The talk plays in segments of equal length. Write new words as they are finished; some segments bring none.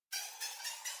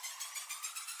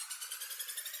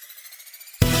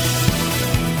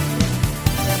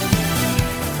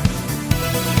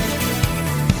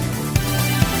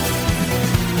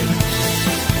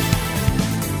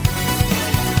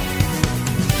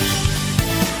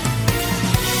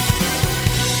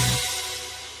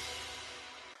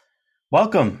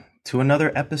Welcome to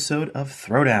another episode of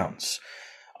Throwdowns,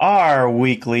 our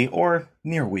weekly or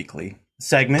near weekly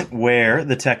segment where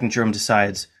the Technodrome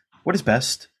decides what is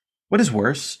best, what is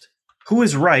worst, who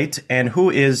is right, and who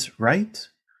is right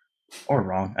or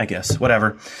wrong, I guess,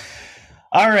 whatever.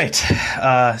 All right,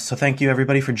 so thank you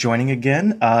everybody for joining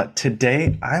again.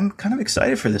 Today, I'm kind of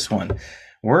excited for this one.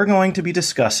 We're going to be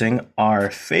discussing our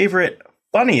favorite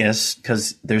funniest,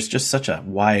 because there's just such a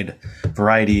wide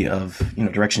variety of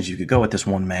directions you could go with this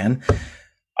one man,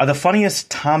 are the funniest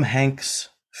Tom Hanks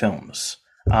films.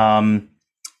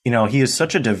 He is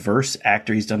such a diverse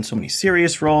actor. He's done so many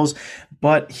serious roles,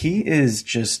 but he is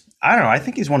just, I don't know, I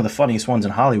think he's one of the funniest ones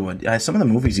in Hollywood. Some of the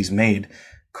movies he's made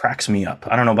cracks me up.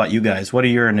 I don't know about you guys. What are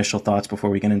your initial thoughts before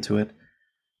we get into it?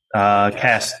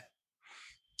 Cast.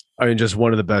 I mean, just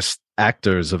one of the best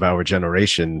actors of our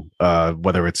generation,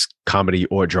 whether it's comedy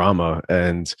or drama.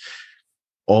 And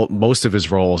most of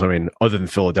his roles, I mean, other than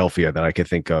Philadelphia that I could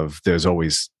think of, there's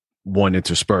always one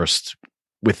interspersed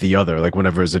with the other. Like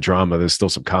whenever there's a drama, there's still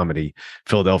some comedy.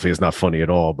 Philadelphia is not funny at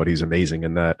all, but he's amazing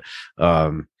in that.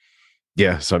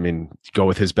 So I mean, go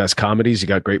with his best comedies, you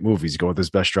got great movies. You go with his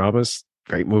best dramas,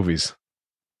 great movies.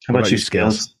 How about you,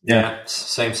 Scales? Yeah,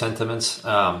 same sentiments.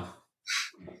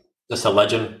 Just a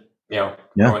legend.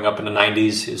 Growing up in the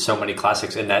 90s, so many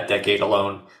classics in that decade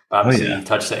alone. Obviously, he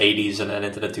touched the 80s and then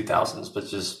into the 2000s, but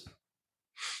just...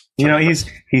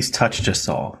 he's touched us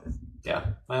all. Yeah,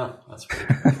 well, that's pretty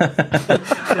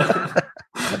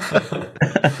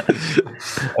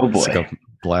Oh, boy.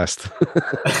 Blast.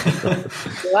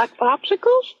 Black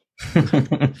popsicles?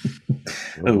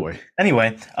 Oh boy.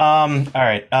 Anyway, all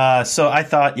right. So I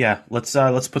thought,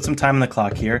 let's put some time on the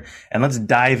clock here and let's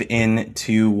dive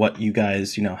into what you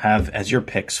guys, have as your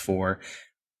picks for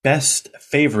best,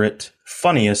 favorite,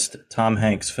 funniest Tom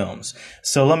Hanks films.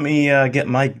 So let me get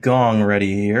my gong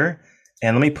ready here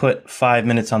and let me put 5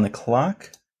 minutes on the clock.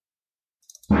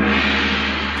 All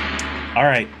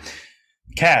right.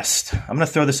 Cast, I'm going to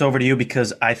throw this over to you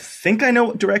because I think I know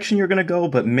what direction you're going to go,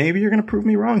 but maybe you're going to prove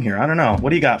me wrong here. I don't know. What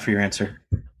do you got for your answer?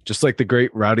 Just like the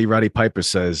great Roddy Piper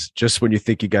says, just when you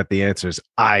think you got the answers,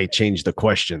 I change the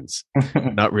questions.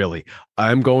 Not really.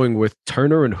 I'm going with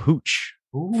Turner and Hooch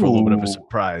for a little bit of a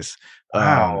surprise.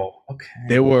 Wow. Okay.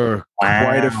 There were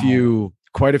quite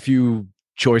a few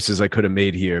choices I could have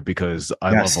made here because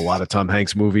I love a lot of Tom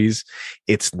Hanks movies.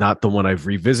 It's not the one I've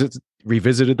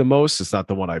revisited the most. It's not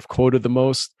the one I've quoted the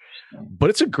most, but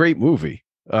it's a great movie.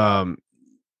 You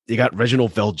got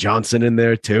Reginald Vell Johnson in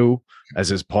there too as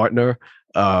his partner.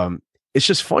 It's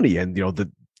just funny, and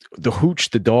the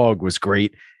Hooch, the dog, was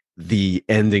great. The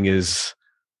ending is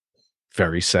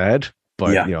very sad,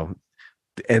 but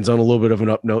ends on a little bit of an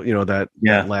up note. That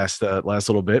last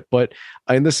little bit. But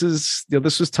this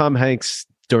was Tom Hanks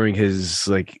during his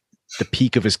the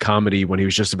peak of his comedy when he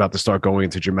was just about to start going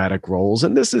into dramatic roles.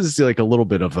 And this is like a little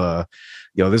bit of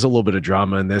there's a little bit of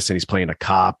drama in this, and he's playing a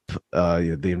cop,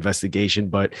 the investigation,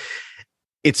 but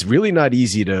it's really not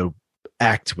easy to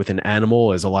act with an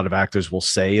animal, as a lot of actors will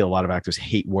say. A lot of actors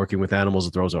hate working with animals.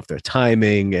 It throws off their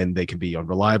timing and they can be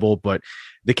unreliable, but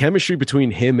the chemistry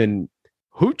between him and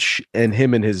Hooch and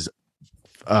him and his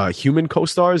human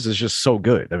co-stars is just so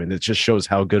good. I mean, it just shows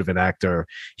how good of an actor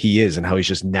he is and how he's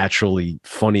just naturally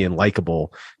funny and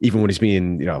likable, even when he's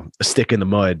being, a stick in the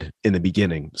mud in the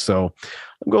beginning. So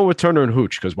I'm going with Turner and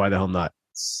Hooch because why the hell not?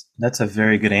 That's a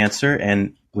very good answer,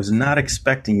 and was not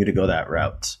expecting you to go that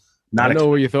route. I know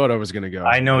where you thought I was going to go.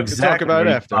 I know exactly about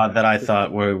it after. That I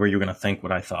thought where you were going to think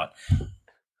what I thought.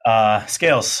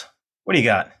 Scales, what do you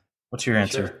got? What's your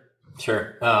answer?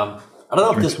 Sure. I don't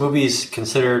know if this movie is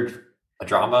considered a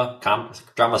drama /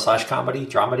 comedy,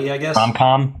 dramedy, I guess.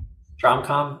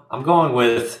 Dromcom. I'm going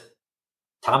with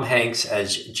Tom Hanks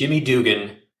as Jimmy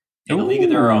Dugan in A League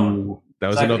of Their Own. That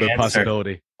was another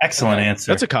possibility. Excellent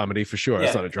answer. That's a comedy for sure.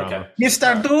 It's not a drama. Okay.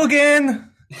 Mr. Dugan!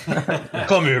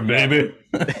 Come here, baby.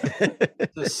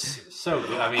 So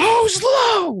good. I mean,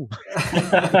 slow.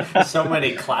 So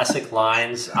many classic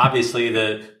lines. Obviously,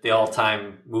 the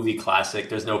all-time movie classic.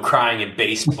 There's no crying in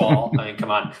baseball. I mean, come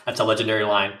on, that's a legendary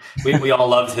line. We all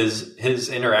loved his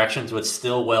interactions with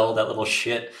Stillwell, that little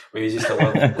shit. We used to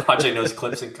love watching those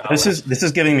clips in college. This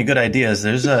is giving me good ideas.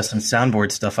 There's some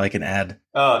soundboard stuff I can add.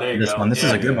 Oh, there you go. This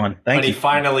is a good one. Thank you. When he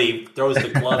finally throws the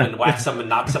glove and whacks him and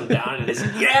knocks him down, and it's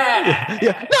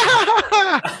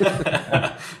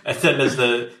and then there's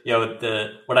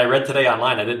what I read today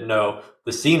online. I didn't know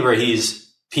the scene where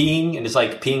he's peeing and is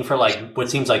like peeing for like what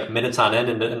seems like minutes on end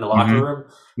in the locker room.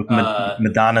 With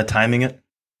Madonna timing it.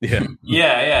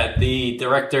 Yeah. The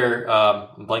director,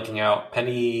 I'm blanking out.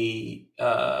 Penny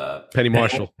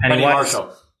Marshall.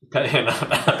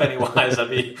 Not Pennywise.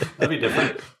 That'd be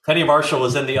different. Penny Marshall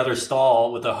was in the other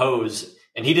stall with a hose,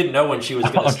 and he didn't know when she was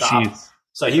going to stop. Geez.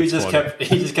 So he just kept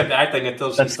acting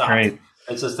until she stopped. Great.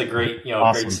 It's just a great,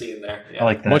 awesome. great scene there. Yeah. I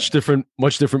like that. Much different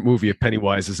movie if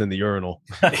Pennywise is in the urinal.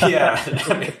 Yeah.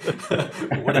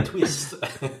 What a twist.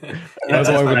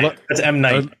 That's M.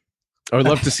 Night. I would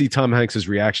love to see Tom Hanks's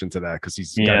reaction to that because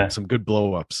he's got some good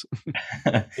blow ups.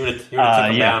 He would have took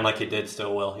him down like he did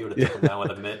still will. He would have took him down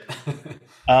with a mitt.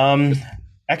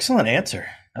 Excellent answer.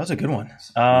 That was a good one.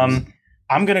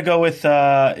 I'm going to go with,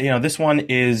 this one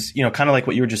is, kind of like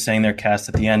what you were just saying there, Cass,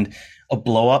 at the end, a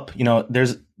blow up.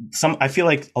 There's I feel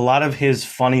like a lot of his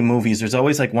funny movies, there's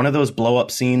always like one of those blow up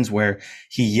scenes where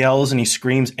he yells and he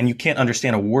screams and you can't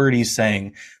understand a word he's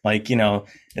saying. Like,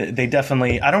 they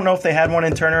definitely, I don't know if they had one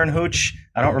in Turner and Hooch.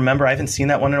 I don't remember. I haven't seen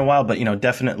that one in a while, but,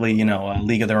 definitely,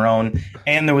 League of Their Own.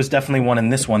 And there was definitely one in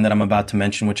this one that I'm about to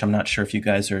mention, which I'm not sure if you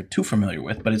guys are too familiar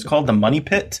with, but it's called The Money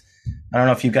Pit. I don't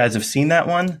know if you guys have seen that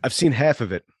one. I've seen half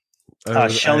of it.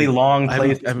 Shelley Long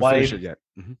plays his wife. It yet.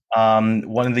 Mm-hmm.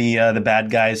 One of the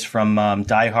bad guys from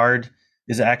Die Hard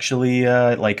is actually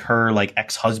like her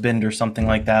ex-husband or something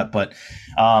like that. But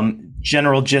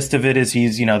general gist of it is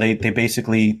he's they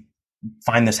basically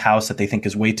find this house that they think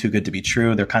is way too good to be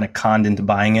true. They're kind of conned into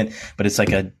buying it, but it's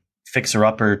like a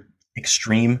fixer-upper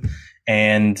extreme,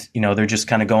 and they're just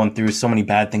kind of going through so many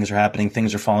bad things are happening,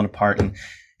 things are falling apart, and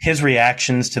his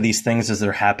reactions to these things as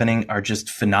they're happening are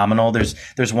just phenomenal.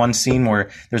 There's one scene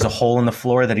where there's a hole in the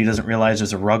floor that he doesn't realize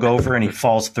there's a rug over, and he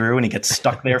falls through and he gets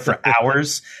stuck there for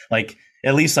hours, like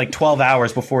at least 12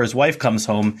 hours before his wife comes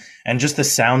home. And just the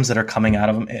sounds that are coming out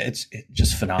of him, it's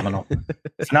just phenomenal.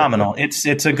 Phenomenal.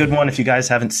 It's a good one. If you guys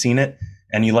haven't seen it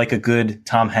and you like a good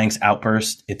Tom Hanks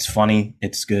outburst, it's funny,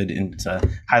 it's good, and it's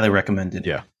highly recommended.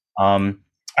 Yeah. All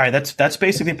right. That's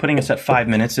basically putting us at 5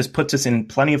 minutes. This puts us in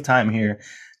plenty of time here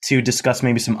to discuss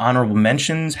maybe some honorable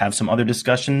mentions, have some other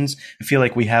discussions. I feel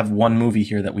like we have one movie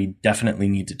here that we definitely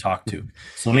need to talk to.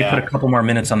 So let me put a couple more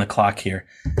minutes on the clock here.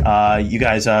 You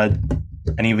guys,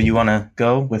 any of you want to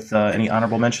go with any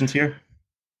honorable mentions here?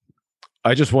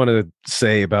 I just want to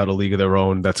say about A League of Their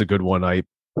Own. That's a good one. I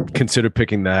consider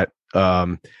picking that.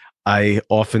 I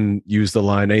often use the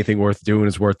line, anything worth doing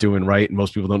is worth doing right. And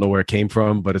most people don't know where it came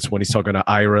from, but it's when he's talking to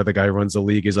Ira, the guy who runs the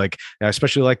league. He's like, I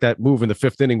especially like that move in the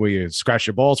fifth inning where you scratch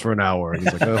your balls for an hour. And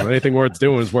he's like, oh, anything worth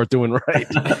doing is worth doing right.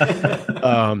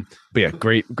 But yeah,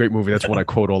 great movie. That's one I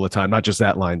quote all the time. Not just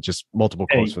that line, just multiple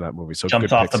quotes for that movie. So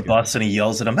jumps off the bus and he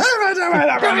yells at him. By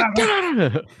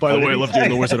the way, I loved you in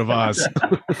The Wizard of Oz.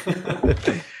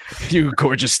 You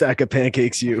gorgeous stack of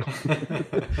pancakes, you.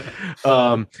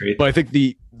 But I think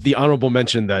the honorable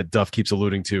mention that Duff keeps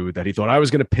alluding to that he thought I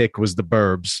was going to pick was The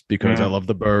Burbs, because I love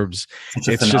The Burbs. It's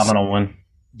a phenomenal one.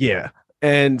 Yeah.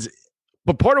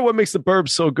 But part of what makes The Burbs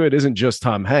so good isn't just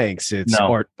Tom Hanks. It's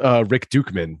Rick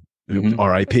Dukeman,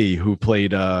 R.I.P., who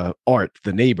played Art,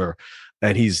 the neighbor,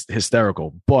 and he's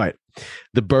hysterical. But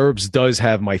The Burbs does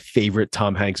have my favorite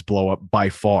Tom Hanks blow up by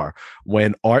far.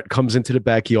 When Art comes into the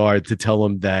backyard to tell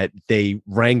him that they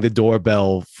rang the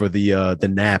doorbell for the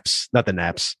Naps, not the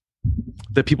Naps,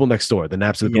 the people next door, the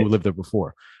Naps, the people who lived there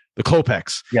before, the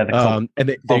Klopeks. Yeah, and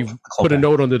they put a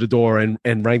note under the door and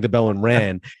rang the bell and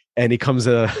ran. And he comes,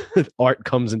 Art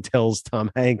comes and tells Tom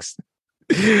Hanks,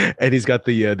 and he's got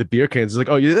the beer cans. He's like,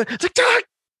 "Oh, you?" It's like, "Dad!"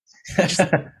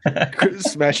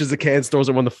 Smashes the cans, throws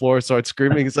them on the floor, starts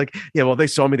screaming. He's like, "Yeah, well, they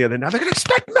saw me the other night. They're gonna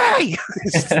expect me!"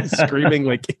 He's screaming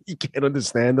like he can't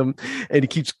understand them, and he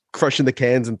keeps crushing the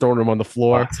cans and throwing them on the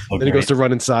floor. Then he goes to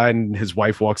run inside, and his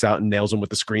wife walks out and nails him with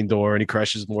the screen door, and he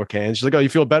crashes more cans. She's like, "Oh, you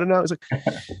feel better now?" He's like,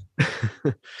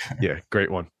 "Yeah, great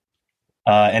one."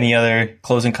 Any other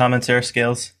closing comments there,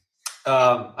 Scales?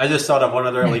 I just thought of one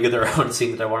other League of Their Own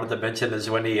scene that I wanted to mention is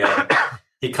when he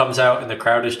comes out and the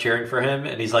crowd is cheering for him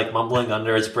and he's like mumbling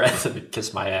under his breath,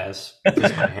 "Kiss my ass,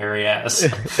 kiss my hairy ass."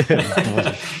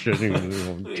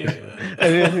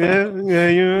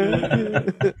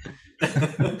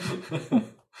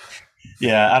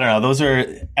 Yeah, I don't know. Those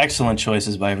are excellent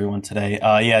choices by everyone today.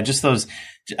 Just those.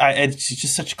 It's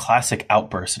just such classic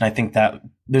outbursts, and I think that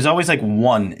there's always like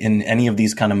one in any of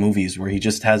these kind of movies where he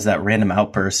just has that random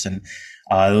outburst, and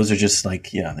those are just like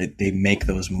they make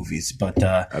those movies. But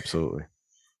absolutely.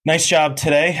 Nice job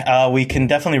today. We can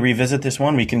definitely revisit this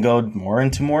one. We can go more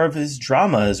into more of his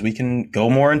dramas. We can go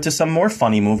more into some more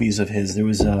funny movies of his. There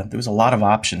was a lot of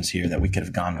options here that we could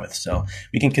have gone with. So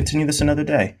we can continue this another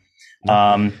day.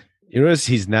 You notice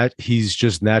he's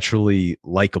just naturally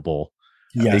likable.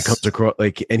 Yes. He comes across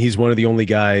and he's one of the only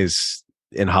guys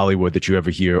in Hollywood that you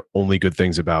ever hear only good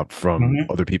things about from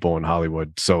other people in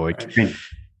Hollywood. So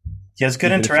He has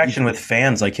good interaction with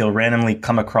fans. Like he'll randomly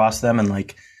come across them and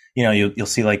like, you know, you'll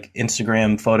see like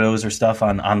Instagram photos or stuff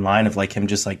online of like him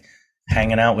just like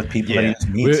hanging out with people that he just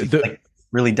meets. He's like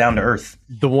really down to earth.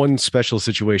 The one special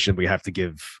situation we have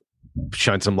to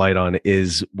shine some light on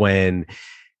is when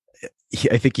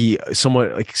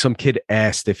some kid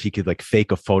asked if he could like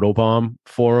fake a photobomb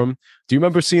for him. Do you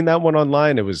remember seeing that one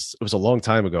online? It was a long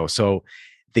time ago. So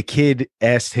the kid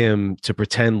asked him to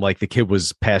pretend like the kid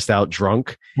was passed out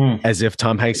drunk, as if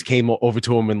Tom Hanks came over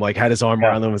to him and like had his arm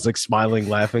around him and was like smiling,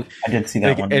 laughing. I did see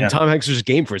that one. And Tom Hanks was just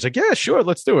game for it. It's like, yeah, sure,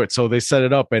 let's do it. So they set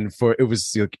it up, and it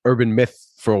was like urban myth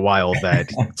for a while that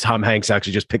Tom Hanks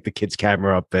actually just picked the kid's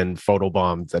camera up and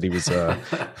photobombed that he was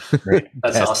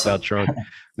that's awesome. Out drunk.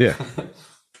 Yeah.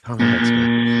 Tom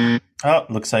Hanks, oh,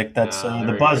 looks like that's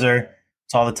the buzzer.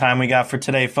 That's all the time we got for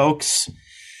today, folks.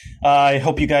 I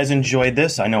hope you guys enjoyed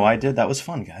this. I know I did. That was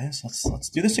fun, guys. Let's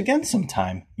do this again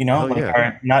sometime. You know,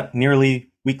 our not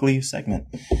nearly weekly segment.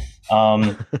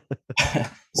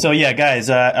 So yeah,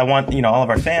 guys, I want, you know, all of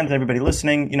our fans, everybody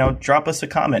listening, you know, drop us a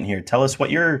comment here. Tell us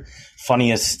what your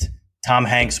funniest Tom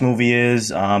Hanks movie is.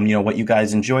 You know, what you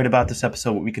guys enjoyed about this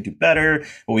episode, what we could do better,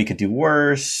 what we could do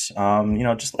worse. You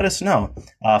know, just let us know.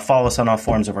 Follow us on all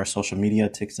forms of our social media,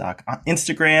 TikTok,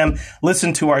 Instagram.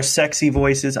 Listen to our sexy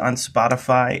voices on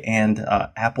Spotify and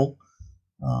Apple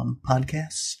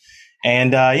podcasts.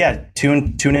 And yeah,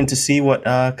 tune in to see what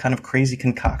kind of crazy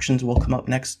concoctions will come up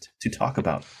next to talk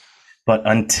about. But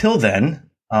until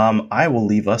then, I will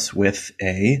leave us with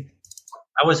I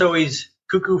was always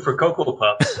cuckoo for Cocoa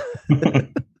Puffs.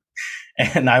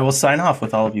 And I will sign off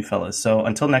with all of you fellas. So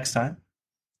until next time,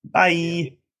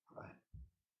 bye.